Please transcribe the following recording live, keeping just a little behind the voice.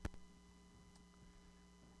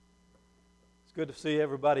It's good to see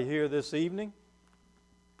everybody here this evening.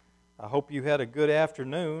 I hope you had a good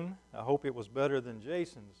afternoon. I hope it was better than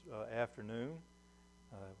Jason's afternoon.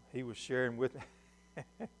 He was sharing with me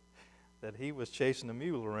that he was chasing a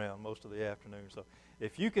mule around most of the afternoon. So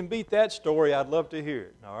if you can beat that story, I'd love to hear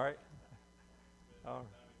it. All right? All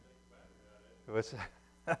right.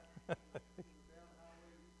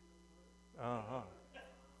 Uh-huh.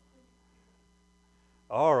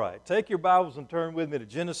 All right. Take your Bibles and turn with me to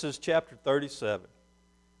Genesis chapter 37.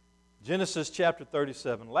 Genesis chapter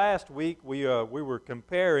 37. Last week we were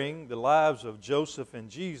comparing the lives of Joseph and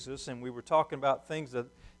Jesus, and we were talking about things that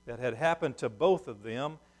had happened to both of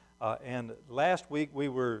them. And last week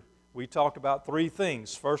we talked about three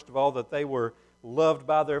things. First of all, that they were loved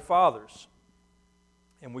by their fathers.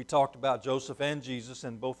 And we talked about Joseph and Jesus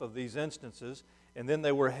in both of these instances. And then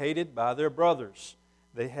they were hated by their brothers.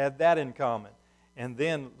 They had that in common. And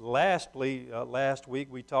then lastly, last week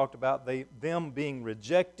we talked about them being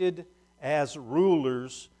rejected as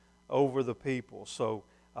rulers over the people. So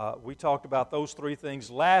we talked about those three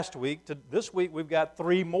things last week. This week we've got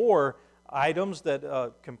three more items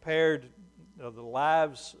that compared the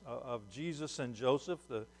lives of Jesus and Joseph.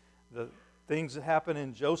 The things that happened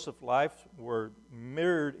in Joseph's life were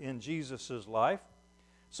mirrored in Jesus' life.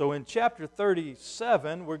 So in chapter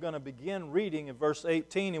 37, we're going to begin reading in verse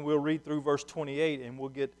 18, and we'll read through verse 28, and we'll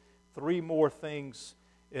get three more things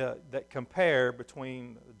that compare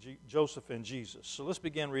between Joseph and Jesus. So let's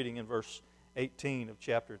begin reading in verse 18 of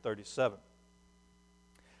chapter 37.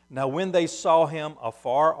 Now when they saw him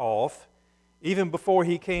afar off, even before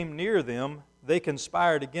he came near them, they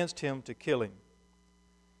conspired against him to kill him.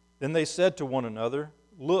 Then they said to one another,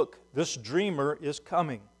 "Look, this dreamer is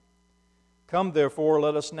coming. Come therefore,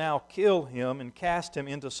 let us now kill him and cast him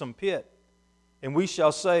into some pit. And we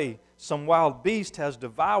shall say, some wild beast has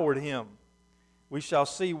devoured him. We shall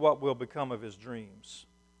see what will become of his dreams."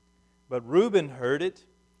 But Reuben heard it,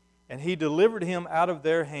 and he delivered him out of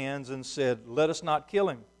their hands and said, "Let us not kill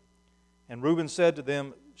him." And Reuben said to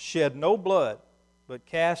them, "Shed no blood, but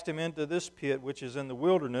cast him into this pit which is in the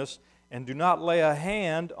wilderness, and do not lay a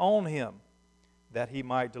hand on him, that he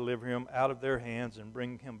might deliver him out of their hands and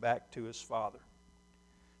bring him back to his father."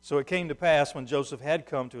 So it came to pass, when Joseph had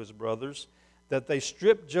come to his brothers, that they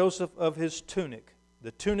stripped Joseph of his tunic,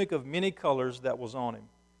 the tunic of many colors that was on him.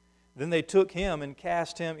 Then they took him and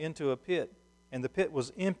cast him into a pit, and the pit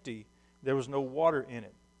was empty, there was no water in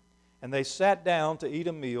it. And they sat down to eat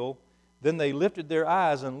a meal. Then they lifted their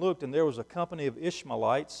eyes and looked, and there was a company of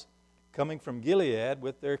Ishmaelites coming from Gilead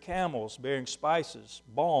with their camels, bearing spices,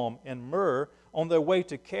 balm, and myrrh, on their way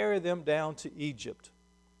to carry them down to Egypt.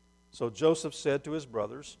 So Joseph said to his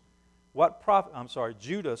brothers,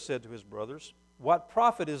 Judah said to his brothers, "What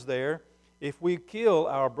profit is there if we kill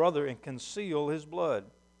our brother and conceal his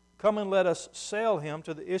blood? Come and let us sell him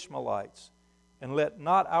to the Ishmaelites, and let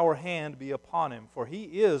not our hand be upon him, for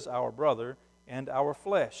he is our brother and our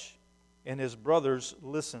flesh." And his brothers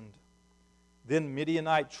listened. Then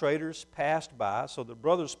Midianite traders passed by, so the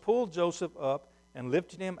brothers pulled Joseph up and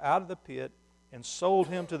lifted him out of the pit and sold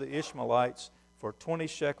him to the Ishmaelites for 20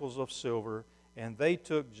 shekels of silver, and they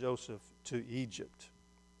took Joseph to Egypt.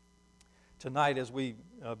 Tonight, as we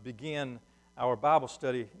begin our Bible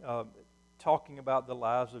study talking about the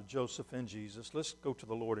lives of Joseph and Jesus, let's go to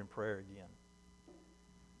the Lord in prayer again.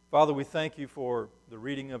 Father, we thank you for the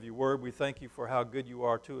reading of your word. We thank you for how good you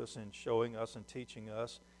are to us in showing us and teaching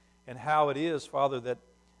us, and how it is, Father, that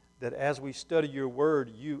as we study your word,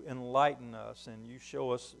 you enlighten us and you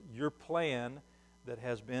show us your plan that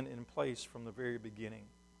has been in place from the very beginning.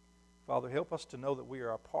 Father, help us to know that we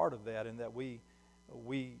are a part of that, and that we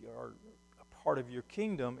are a part of your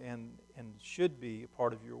kingdom and should be a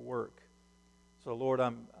part of your work. So, Lord,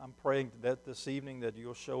 I'm praying that this evening that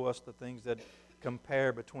you'll show us the things that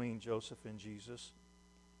compare between Joseph and Jesus.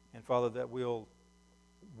 And, Father, that we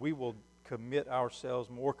will commit ourselves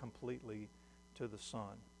more completely to the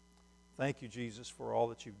Son. Thank you, Jesus, for all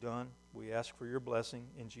that you've done. We ask for your blessing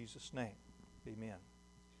in Jesus' name. Amen.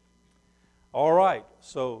 All right,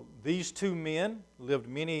 so these two men lived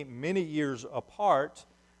many, many years apart,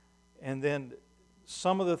 and then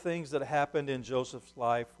some of the things that happened in Joseph's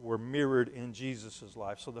life were mirrored in Jesus'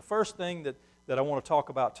 life. So the first thing that I want to talk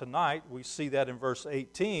about tonight, we see that in verse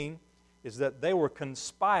 18, is that they were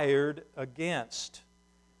conspired against.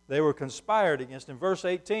 They were conspired against. In verse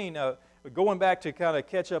 18, going back to kind of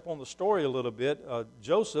catch up on the story a little bit,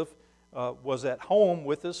 Joseph was at home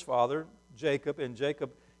with his father, Jacob, and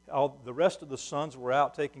the rest of the sons were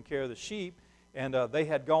out taking care of the sheep, and they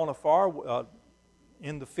had gone afar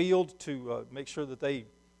in the field to make sure that they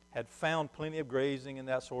had found plenty of grazing and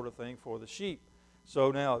that sort of thing for the sheep.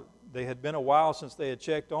 So now, they had been a while since they had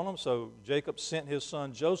checked on them, so Jacob sent his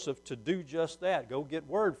son Joseph to do just that. Go get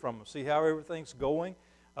word from them, see how everything's going,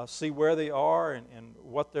 see where they are and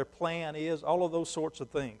what their plan is, all of those sorts of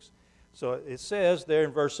things. So it says there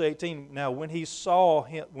in verse 18, now when they saw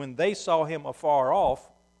him afar off,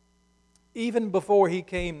 even before he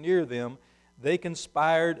came near them, they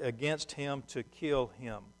conspired against him to kill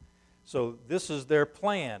him. So this is their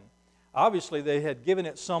plan. Obviously, they had given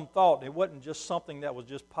it some thought. It wasn't just something that was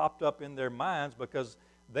just popped up in their minds, because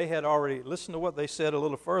they had already, listen to what they said a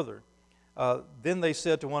little further. Then they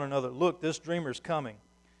said to one another, look, this dreamer's coming.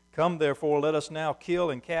 Come therefore, let us now kill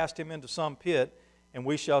and cast him into some pit, and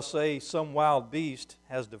we shall say some wild beast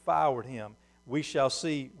has devoured him. We shall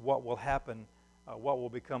see what will happen, what will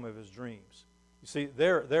become of his dreams. You see,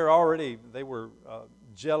 they were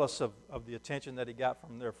jealous of the attention that he got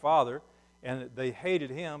from their father, and they hated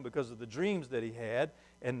him because of the dreams that he had.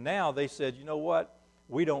 And now they said, you know what?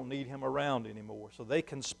 We don't need him around anymore. So they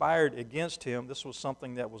conspired against him. This was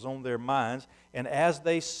something that was on their minds. And as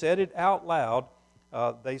they said it out loud,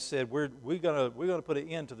 they said, we're going to put an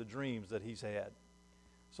end to the dreams that he's had.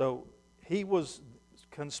 So he was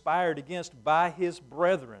conspired against by his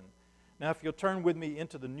brethren. Now, if you'll turn with me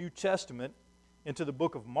into the New Testament, into the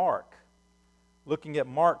book of Mark, looking at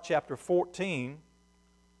Mark chapter 14,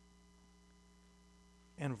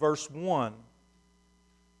 in verse 1,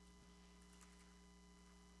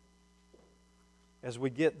 as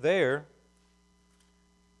we get there,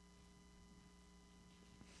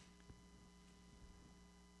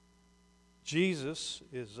 Jesus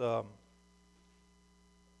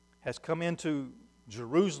has come into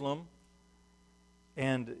Jerusalem,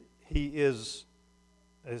 and he is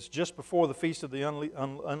just before the feast of the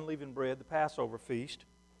unleavened bread, the Passover feast.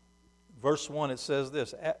 Verse 1, it says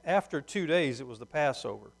this, after 2 days it was the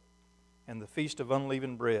Passover and the feast of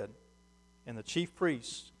unleavened bread. And the chief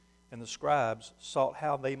priests and the scribes sought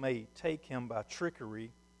how they may take him by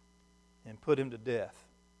trickery and put him to death.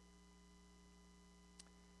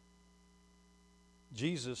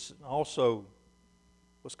 Jesus also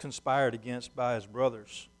was conspired against by his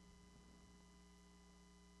brothers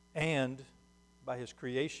and by his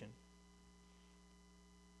creation.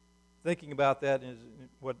 Thinking about that is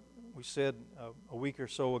what we said a week or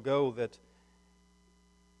so ago, that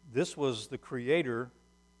this was the Creator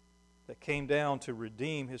that came down to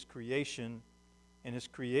redeem his creation, and his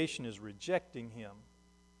creation is rejecting him,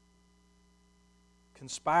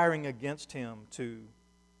 conspiring against him to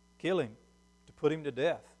kill him, to put him to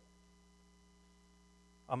death.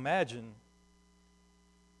 Imagine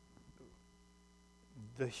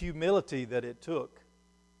the humility that it took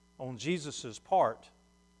on Jesus' part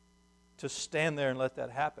to stand there and let that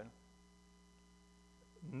happen.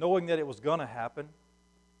 Knowing that it was going to happen,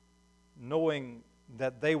 knowing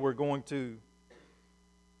that they were going to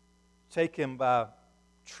take him by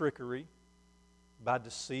trickery, by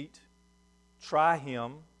deceit, try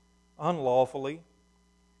him unlawfully,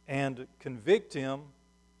 and convict him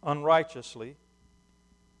unrighteously,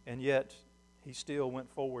 and yet he still went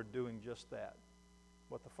forward doing just that,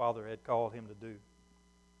 what the Father had called him to do.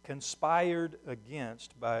 Conspired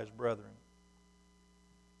against by his brethren.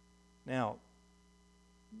 Now,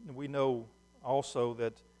 we know also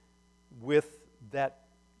that with that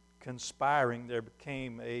conspiring, there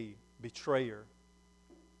became a betrayer,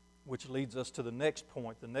 which leads us to the next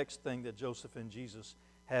point, the next thing that Joseph and Jesus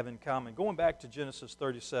have in common. Going back to Genesis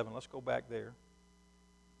 37, let's go back there.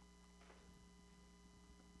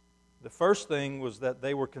 The first thing was that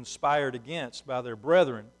they were conspired against by their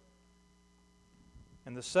brethren.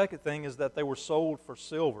 And the second thing is that they were sold for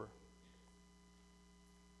silver.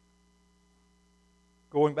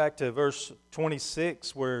 Going back to verse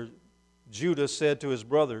 26, where Judah said to his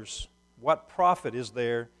brothers, "What profit is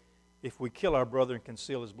there if we kill our brother and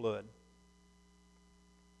conceal his blood?"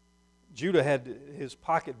 Judah had his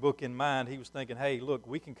pocketbook in mind. He was thinking, hey, look,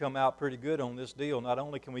 we can come out pretty good on this deal. Not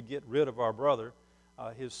only can we get rid of our brother,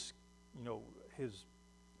 his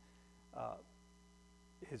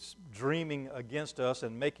dreaming against us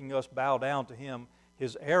and making us bow down to him,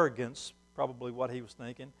 his arrogance, probably what he was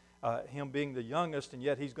thinking, him being the youngest, and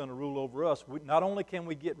yet he's going to rule over us. Not only can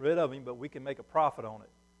we get rid of him, but we can make a profit on it.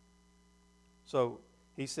 So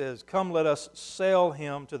he says, "Come, let us sell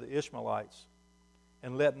him to the Ishmaelites,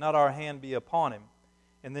 and let not our hand be upon him."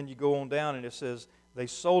 And then you go on down and it says, they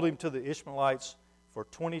sold him to the Ishmaelites for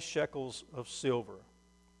 20 shekels of silver.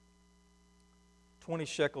 20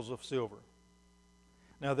 shekels of silver.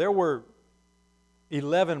 Now there were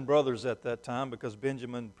 11 brothers at that time, because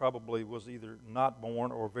Benjamin probably was either not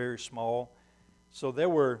born or very small. So there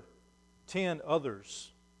were 10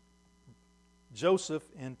 others, Joseph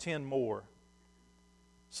and 10 more.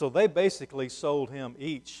 So they basically sold him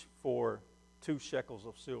each for 2 shekels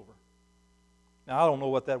of silver. Now, I don't know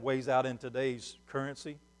what that weighs out in today's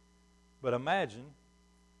currency, but imagine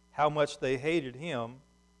how much they hated him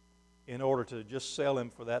in order to just sell him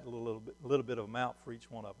for that little bit of amount for each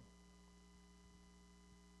one of them.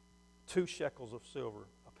 2 shekels of silver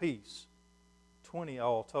apiece, 20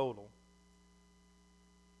 all total.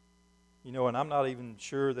 You know, and I'm not even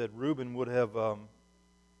sure that Reuben would have, I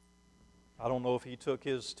don't know if he took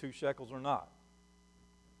his 2 shekels or not.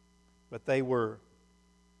 But they were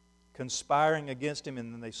conspiring against him,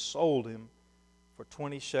 and then they sold him for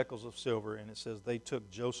 20 shekels of silver, and it says they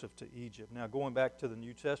took Joseph to Egypt. Now, going back to the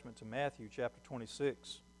New Testament, to Matthew chapter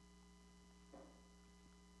 26.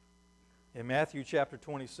 In Matthew chapter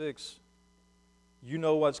 26, you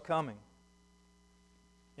know what's coming.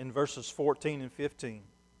 In verses 14 and 15.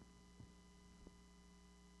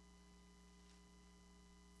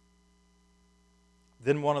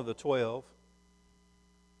 Then one of the 12,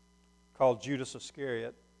 called Judas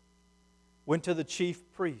Iscariot, went to the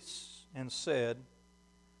chief priests and said,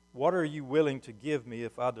 "What are you willing to give me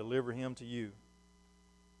if I deliver him to you?"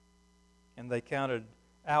 And they counted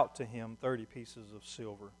out to him 30 pieces of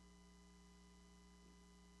silver.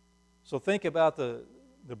 So think about the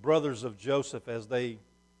brothers of Joseph as they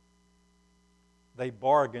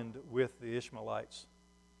bargained with the Ishmaelites.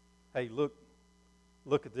 Hey, look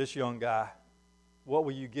at this young guy. What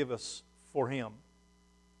will you give us for him?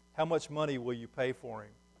 How much money will you pay for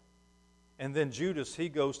him? And then Judas, he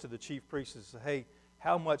goes to the chief priests and says, "Hey,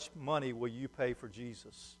 how much money will you pay for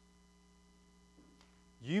Jesus?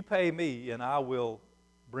 You pay me and I will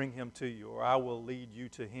bring him to you, or I will lead you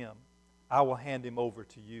to him. I will hand him over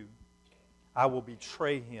to you. I will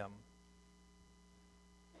betray him."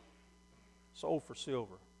 Sold for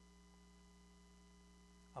silver.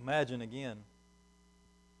 Imagine again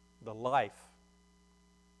the life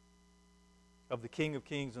of the King of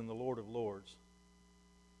Kings and the Lord of Lords.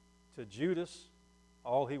 To Judas,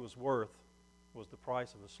 all he was worth was the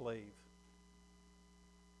price of a slave.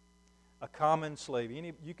 A common slave.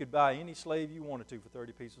 You could buy any slave you wanted to for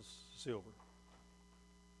 30 pieces of silver.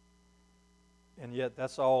 And yet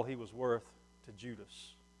that's all he was worth to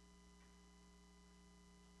Judas.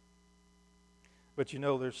 But you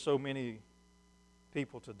know, there's so many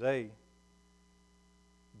people today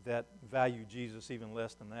that value Jesus even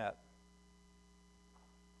less than that.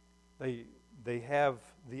 They have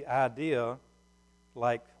the idea,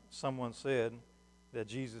 like someone said, that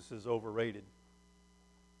Jesus is overrated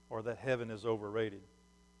or that heaven is overrated.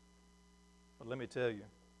 But let me tell you,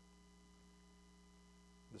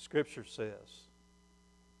 the Scripture says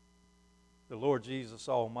the Lord Jesus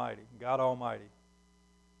Almighty, God Almighty,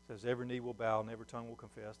 says every knee will bow and every tongue will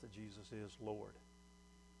confess that Jesus is Lord.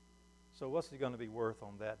 So what's he going to be worth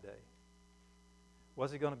on that day?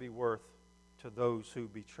 What's he going to be worth to those who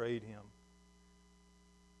betrayed him?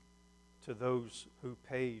 To those who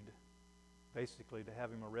paid, basically, to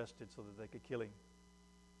have him arrested so that they could kill him?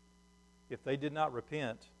 If they did not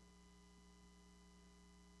repent,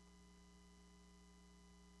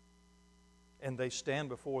 and they stand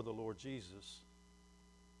before the Lord Jesus,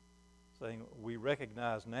 saying, "We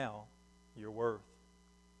recognize now your worth,"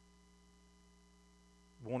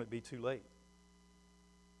 won't it be too late?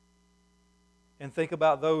 And think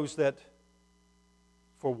about those that,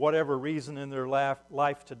 for whatever reason in their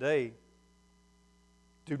life today,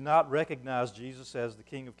 do not recognize Jesus as the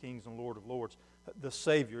King of Kings and Lord of Lords, the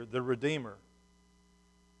Savior, the Redeemer.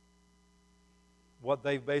 What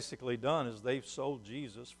they've basically done is they've sold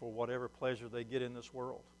Jesus for whatever pleasure they get in this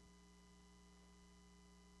world,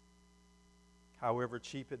 however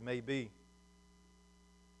cheap it may be.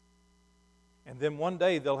 And then one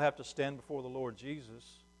day they'll have to stand before the Lord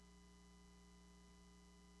Jesus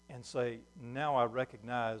and say, "Now I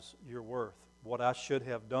recognize your worth, what I should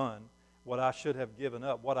have done, what I should have given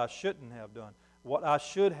up, what I shouldn't have done, what I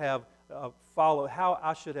should have followed, how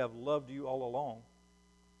I should have loved you all along."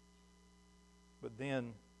 But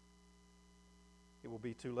then it will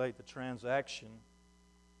be too late. The transaction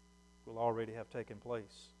will already have taken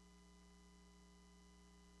place.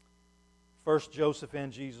 First, Joseph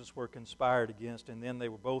and Jesus were conspired against, and then they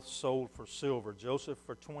were both sold for silver. Joseph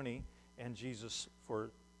for 20 and Jesus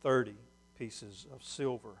for 30 pieces of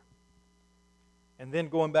silver. And then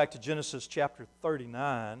going back to Genesis chapter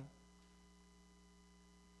 39,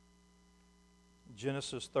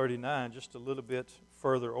 Genesis 39, just a little bit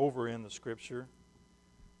further over in the Scripture,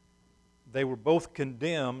 they were both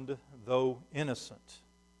condemned, though innocent.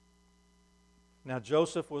 Now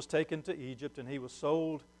Joseph was taken to Egypt, and he was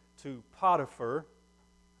sold to Potiphar,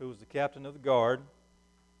 who was the captain of the guard.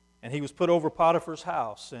 And he was put over Potiphar's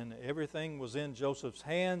house, and everything was in Joseph's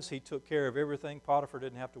hands. He took care of everything. Potiphar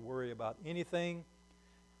didn't have to worry about anything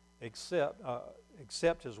except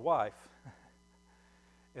his wife.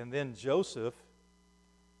 And then Joseph,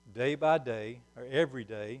 day by day, or every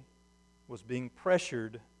day, was being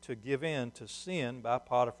pressured to give in to sin by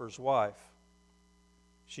Potiphar's wife.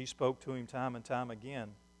 She spoke to him time and time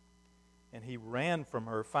again. And he ran from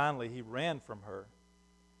her. Finally, he ran from her.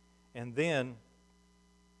 And then,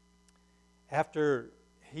 after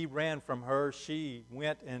he ran from her, she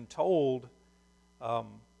went and told a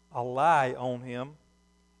lie on him.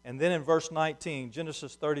 And then in verse 19,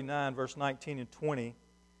 Genesis 39, verse 19 and 20,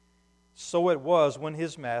 so it was when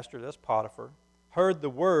his master, that's Potiphar, heard the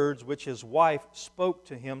words which his wife spoke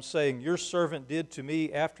to him, saying, Your servant did to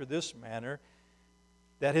me after this manner,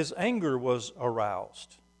 that his anger was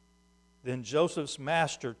aroused. Then Joseph's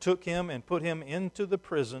master took him and put him into the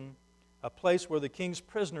prison, a place where the king's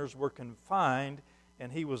prisoners were confined,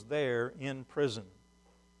 and he was there in prison.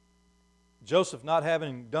 Joseph, not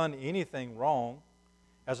having done anything wrong,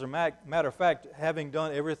 as a matter of fact, having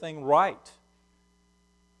done everything right,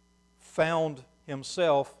 found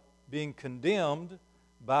himself being condemned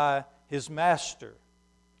by his master,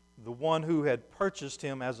 the one who had purchased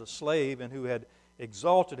him as a slave and who had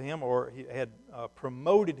exalted him, or he had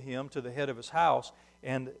promoted him to the head of his house,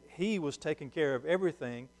 and he was taking care of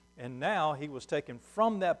everything, and now he was taken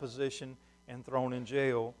from that position and thrown in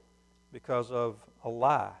jail because of a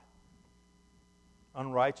lie.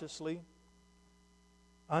 Unrighteously,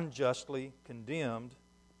 unjustly condemned,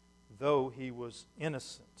 though he was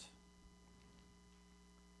innocent.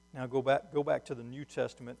 Now go back to the New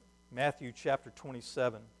Testament, Matthew chapter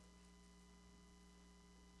 27.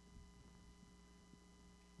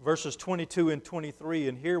 Verses 22 and 23,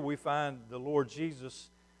 and here we find the Lord Jesus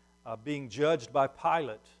being judged by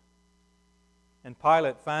Pilate. And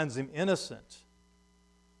Pilate finds him innocent.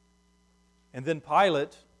 And then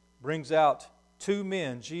Pilate brings out two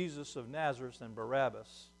men, Jesus of Nazareth and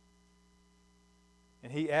Barabbas.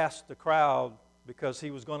 And he asked the crowd, because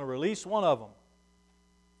he was going to release one of them.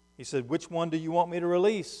 He said, Which one do you want me to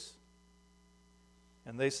release?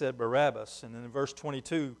 And they said, Barabbas. And then in verse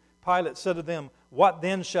 22, Pilate said to them, What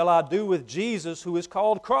then shall I do with Jesus who is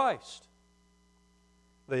called Christ?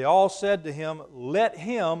 They all said to him, Let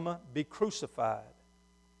him be crucified.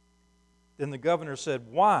 Then the governor said,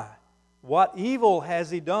 Why? What evil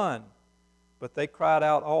has he done? But they cried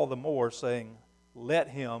out all the more, saying, Let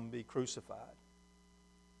him be crucified.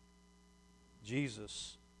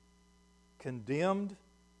 Jesus, condemned,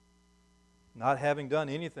 not having done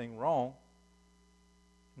anything wrong,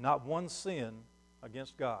 not one sin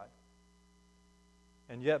against God.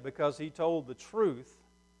 And yet, because he told the truth,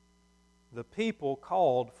 the people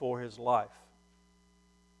called for his life.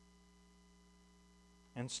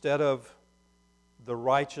 Instead of the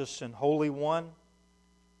righteous and holy one,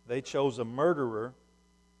 they chose a murderer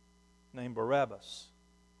named Barabbas.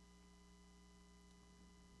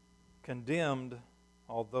 Condemned,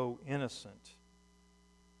 although innocent.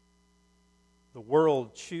 The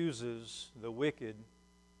world chooses the wicked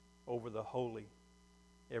over the holy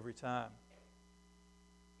every time.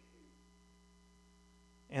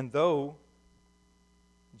 And though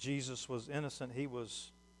Jesus was innocent, he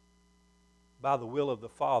was, by the will of the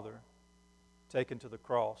Father, taken to the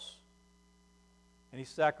cross. And he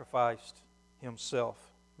sacrificed himself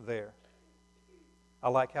there. I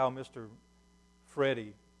like how Mr.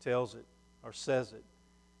 Freddie tells it, or says it.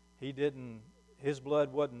 His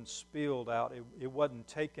blood wasn't spilled out. It wasn't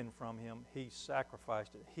taken from him. He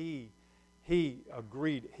sacrificed it. He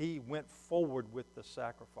agreed. He went forward with the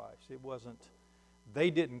sacrifice. It wasn't, they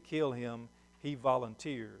didn't kill him. He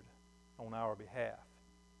volunteered on our behalf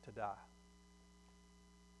to die.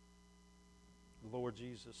 The Lord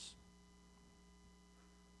Jesus,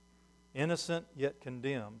 innocent yet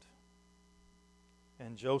condemned,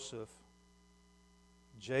 and Joseph,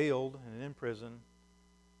 jailed and in prison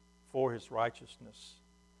for his righteousness.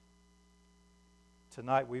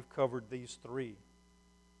 Tonight we've covered these three.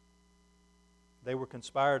 They were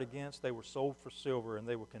conspired against, they were sold for silver, and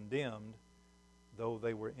they were condemned, though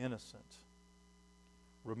they were innocent.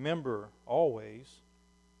 Remember always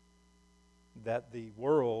that the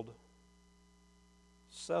world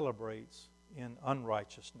celebrates in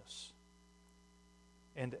unrighteousness.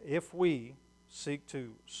 And if we seek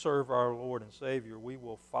to serve our Lord and Savior, we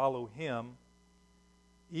will follow Him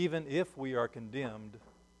even if we are condemned,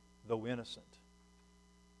 though innocent.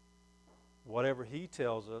 Whatever He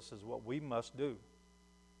tells us is what we must do.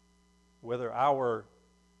 Whether our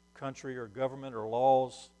country or government or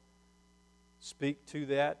laws speak to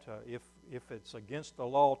that, if it's against the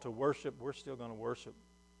law to worship, we're still going to worship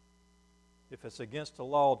If it's against the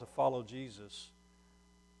law to follow Jesus,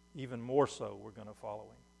 even more so we're going to follow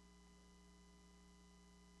Him.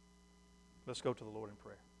 Let's go to the Lord in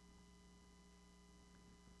prayer.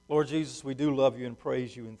 Lord Jesus, we do love You and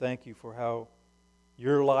praise You and thank You for how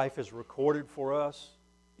Your life is recorded for us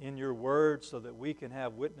in Your Word so that we can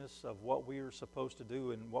have witness of what we are supposed to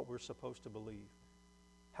do and what we're supposed to believe,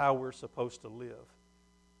 how we're supposed to live.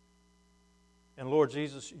 And Lord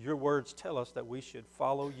Jesus, Your words tell us that we should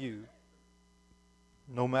follow You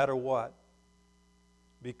no matter what,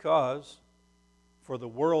 because for the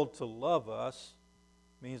world to love us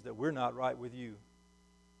means that we're not right with You.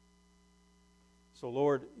 So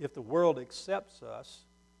Lord, if the world accepts us,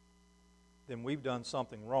 then we've done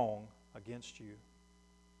something wrong against You.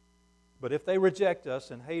 But if they reject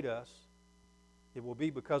us and hate us, it will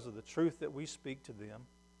be because of the truth that we speak to them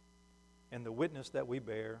and the witness that we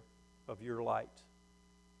bear of Your light.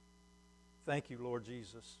 Thank You, Lord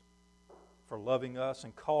Jesus, for loving us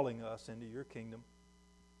and calling us into Your kingdom.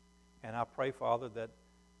 And I pray, Father, that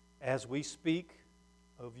as we speak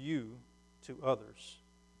of You to others,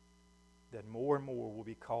 that more and more will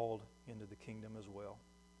be called into the kingdom as well.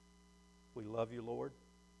 We love You, Lord,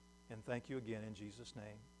 and thank You again in Jesus'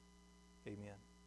 name. Amen.